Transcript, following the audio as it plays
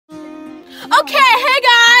Okay, hey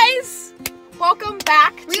guys! Welcome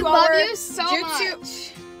back to our love you so YouTube.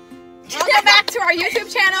 much. Welcome back to our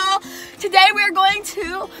YouTube channel. Today we are going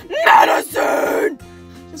to Madison.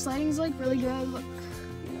 This lighting's like really good. Look,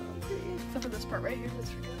 You know, pretty. Except for this part right here, that's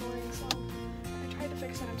freaking annoying. So I tried to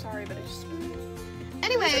fix it. I'm sorry, but I just.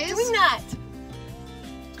 anyways, Doing that.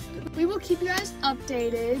 we will keep you guys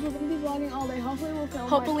updated. We're gonna be vlogging all day. Hopefully, we'll film.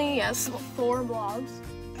 Hopefully, yes. 4 vlogs.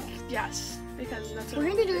 Yes, because that's. We're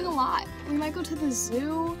gonna be doing a lot. We might go to the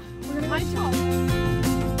zoo. We're gonna Might go.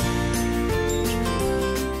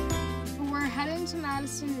 We're heading to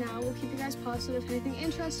Madison now. We'll keep you guys posted if anything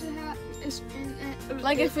interesting is in it.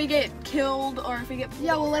 Like if we get killed or if we get.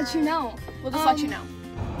 Yeah, we'll let you know. We'll just let you know.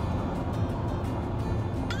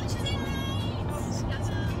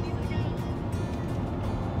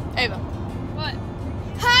 Ava. What?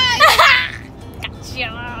 Hi!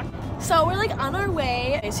 Gotcha. So we're like on our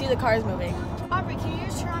way. I see the cars moving. Aubrey, can you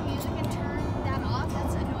just turn on music and turn that off?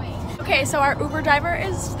 That's annoying. Okay, so our Uber driver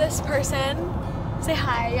is this person. Say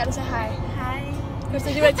hi. You gotta say hi. Hi. First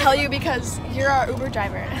I do want to tell you because you're our Uber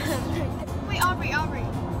driver. Wait, Aubrey.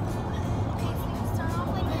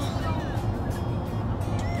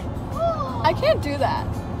 I can't do that.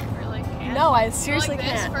 Really can't? No, I seriously like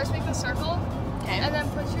this. can't. First make the circle, Okay. and then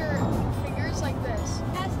put your fingers like this.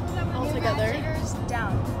 All Your together. fingers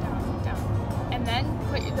down. And then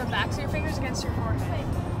put the backs of your fingers against your forehead.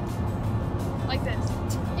 Like this.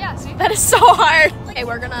 Yeah, see? That is so hard. Okay,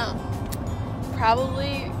 we're gonna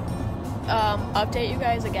probably update you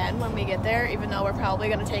guys again when we get there, even though we're probably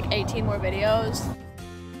gonna take 18 more videos.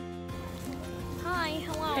 Hi,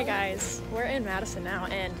 hello. Hey guys, we're in Madison now,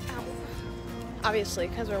 and obviously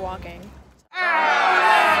because we're walking.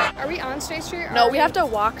 Are we on State Street? Or No, we have to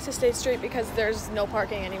walk to State Street because there's no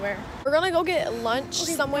parking anywhere. We're gonna go get lunch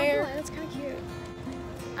somewhere. That's kind of cute.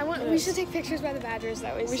 It We is. should take pictures by the badgers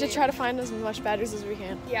that way. We should try to find as much badgers as we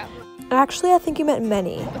can. Yeah. Actually, I think you meant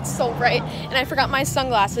many. It's so bright, and I forgot my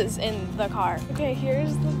sunglasses in the car. Okay,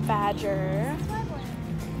 here's the badger.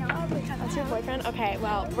 That's your boyfriend? Okay,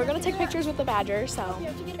 well, we're gonna take pictures with the badger, so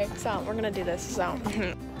we're gonna do this, so.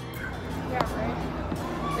 Yeah,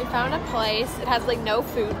 right. We found a place. It has like no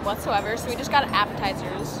food whatsoever, so we just got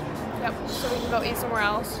appetizers. Yep. So we can go eat somewhere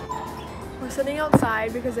else. We're sitting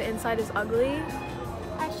outside because the inside is ugly.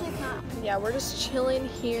 Actually, it's not. Yeah, we're just chilling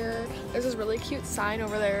here. There's this really cute sign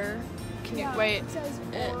over there. Can you wait? It says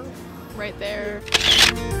Right there.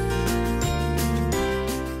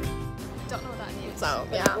 Don't know what that means. So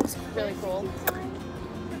yeah, it's really cool.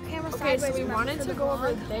 Camera Okay, so sideways, we remember, wanted for to the go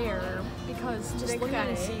over vlog. there because just look at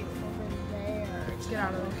it. Over there. Get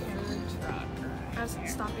out of the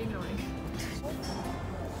Stop being annoying.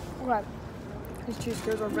 What? These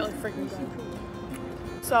cheeseburgers are really freaking good.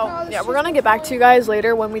 So yeah, we're gonna get back to you guys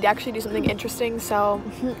later when we actually do something interesting. So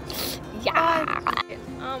yeah,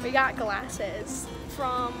 we got glasses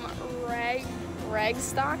From Reg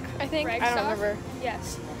Stock, I think. I don't remember.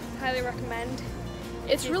 Yes. Highly recommend.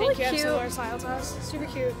 It's If you really think you have cute. similar style to us. Super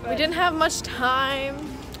cute. We didn't have much time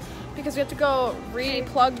because we have to go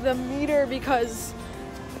re-plug the meter because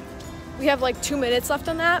we have like 2 minutes left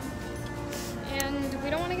on that. And we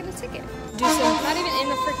don't want to get a ticket. Do some. Not even in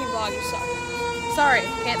the freaking vlog, you suck. Sorry,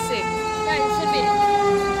 can't see. Yeah, you should be.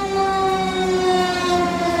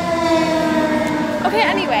 Okay,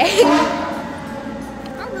 anyway.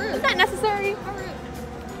 How rude. Is that necessary? How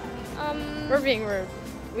rude. We're being rude.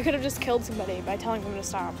 We could have just killed somebody by telling them to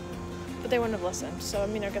stop, but they wouldn't have listened. So I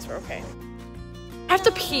mean, I guess we're okay. I have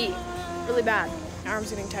to pee really bad. My arm's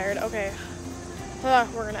getting tired. Okay,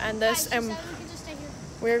 we're gonna end this, and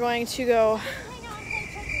we're going to go.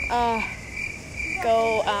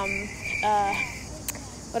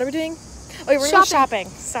 What are we doing? Oh, we're going shopping.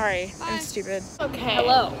 Sorry, Bye. I'm stupid. Okay.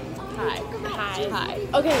 Hello. Hi.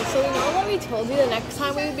 Okay, so we know that we told you the next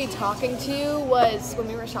time we would be talking to you was when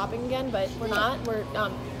we were shopping again, but we're not.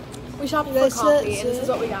 We shopped for coffee, and this is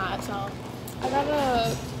what we got. So I got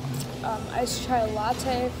a iced chai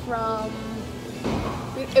latte from.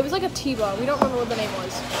 it was like a T-bar. We don't remember what the name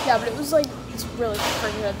was. Yeah, but it was like, it's really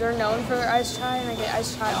freaking good. They're known for their iced chai, and I get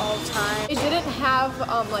iced chai all the time. It didn't have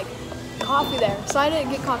like coffee there, so I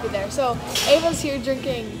didn't get coffee there. So Ava's here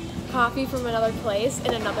drinking coffee from another place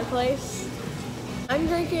in another place. I'm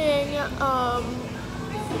drinking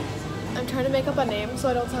I'm trying to make up a name so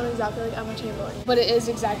I don't sound exactly like Emma Chamberlain. But it is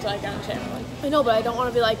exactly like Emma Chamberlain. I know, but I don't want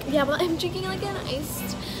to be like, yeah, but I'm drinking like an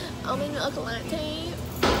iced almond milk latte.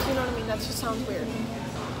 You know what I mean? That just sounds weird.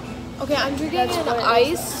 Okay, I'm drinking an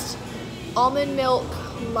iced almond milk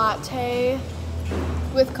latte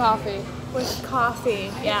With coffee. with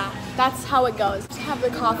coffee. Yeah, that's how it goes. Just have the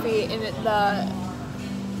coffee in it, the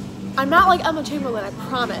I'm not like Emma Chamberlain, I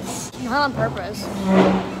promise. Not on purpose.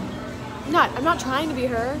 I'm not trying to be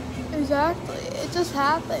her. Exactly. It just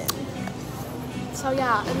happened. So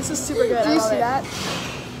yeah, and this is super good. Do you see that?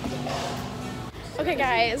 Okay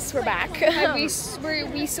guys, we're back. we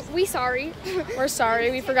sorry. We're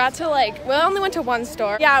sorry, we forgot to we only went to one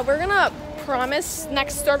store. Yeah, we're gonna promise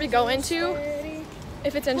next store we go into,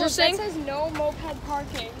 if it's interesting. Well, that says no moped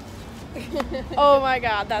parking. Oh my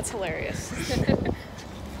god, that's hilarious.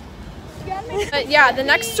 But yeah, the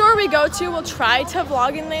next store we go to, we'll try to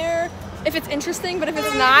vlog in there if it's interesting, but if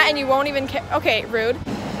it's not and you won't even care. Okay, rude.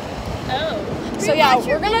 Oh. So yeah,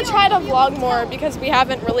 we're gonna try to vlog more because we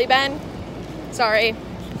haven't really been. Sorry.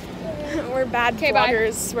 We're bad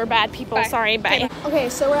vloggers. Bye. We're bad people. Bye. Sorry, bye. Okay,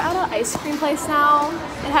 so we're at an ice cream place now.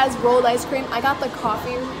 It has rolled ice cream. I got the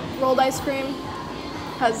coffee rolled ice cream.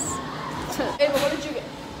 Because. Ava, what did you get?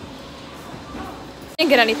 Didn't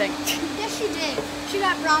get anything. Yes, she did. She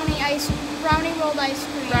got brownie rolled ice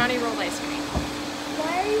cream. Brownie rolled ice cream.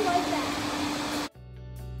 Why are you like that?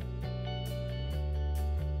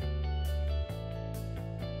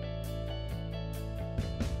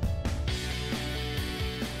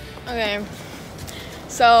 Okay,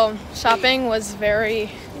 so shopping was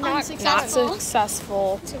very not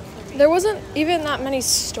successful. There wasn't even that many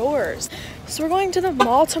stores. So we're going to the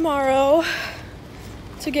mall tomorrow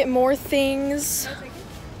to get more things.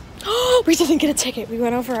 Oh, we didn't get a ticket. We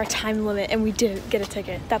went over our time limit and we didn't get a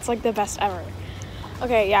ticket. That's like the best ever.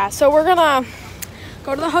 Okay, yeah, so we're gonna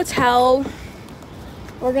go to the hotel.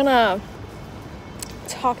 We're gonna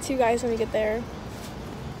talk to you guys when we get there.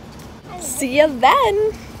 See you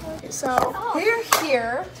then. So we're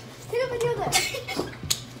here. Take a video of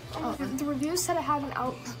this. The reviews said it had an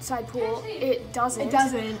outside pool. It doesn't. It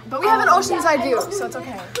doesn't. But we have an oceanside view, so it's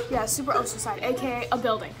okay. Yeah, super oceanside, aka a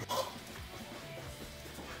building.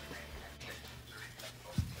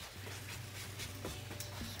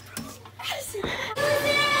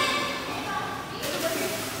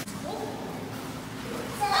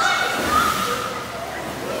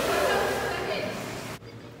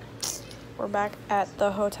 We're back at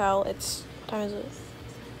the hotel. What time is it?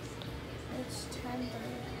 It's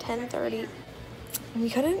 10:30. We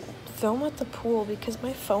couldn't film at the pool because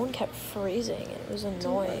my phone kept freezing. It was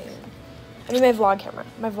annoying. I mean, my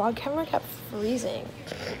vlog camera kept freezing.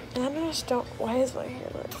 And I just don't. Why is my hair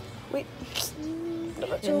like? Wait.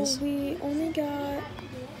 So we only got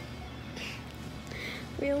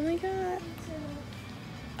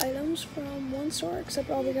items from one store, except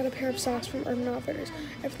we got a pair of socks from Urban Outfitters.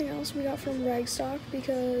 Everything else we got from Ragstock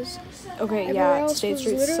because State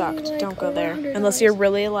Street sucked. Don't go there unless you're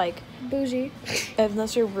really bougie.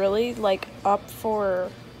 Unless you're really up for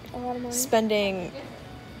A lot of money. spending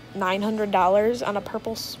 $900 on a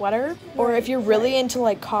purple sweater, or if you're really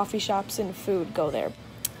into coffee shops and food, go there.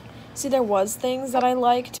 See, there was things that I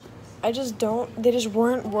liked. They just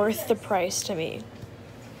weren't worth the price to me.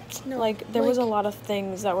 No, there was a lot of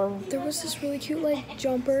things that were. There was this really cute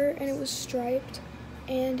jumper, and it was striped,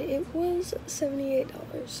 and it was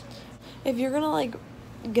 $78. If you're gonna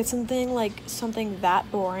get something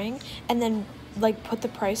that boring, and then put the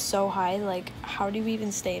price so high, how do you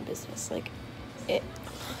even stay in business? I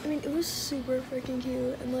mean, it was super freaking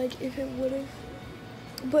cute, and if it would have.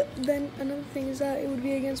 But then another thing is that it would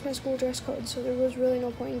be against my school dress code, so there was really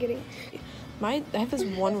no point in getting it. I have this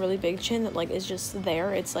one really big chin that is just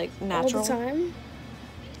there. It's natural. All the time?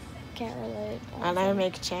 Can't relate. And I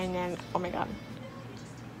make a chin and oh my god.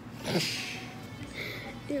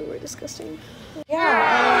 Ew, we're disgusting.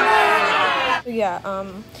 Yeah.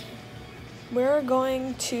 We're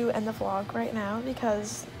going to end the vlog right now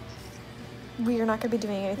because we are not going to be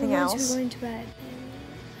doing anything else. We're going to bed.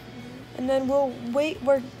 And then we'll wait.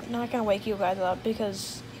 We're not going to wake you guys up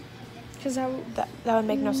because that would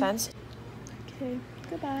make no sense. Okay,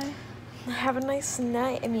 goodbye. Have a nice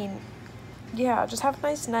night. I mean, yeah, just have a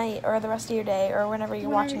nice night or the rest of your day or whenever you're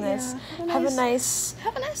watching this. Have a nice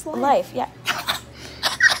life. Yeah.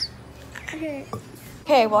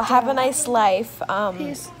 Okay, well, have a nice life.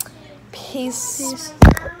 Peace.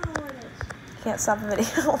 Can't stop the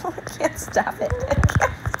video. I can't stop it.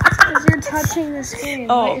 Because you're touching the screen.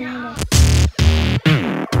 Oh.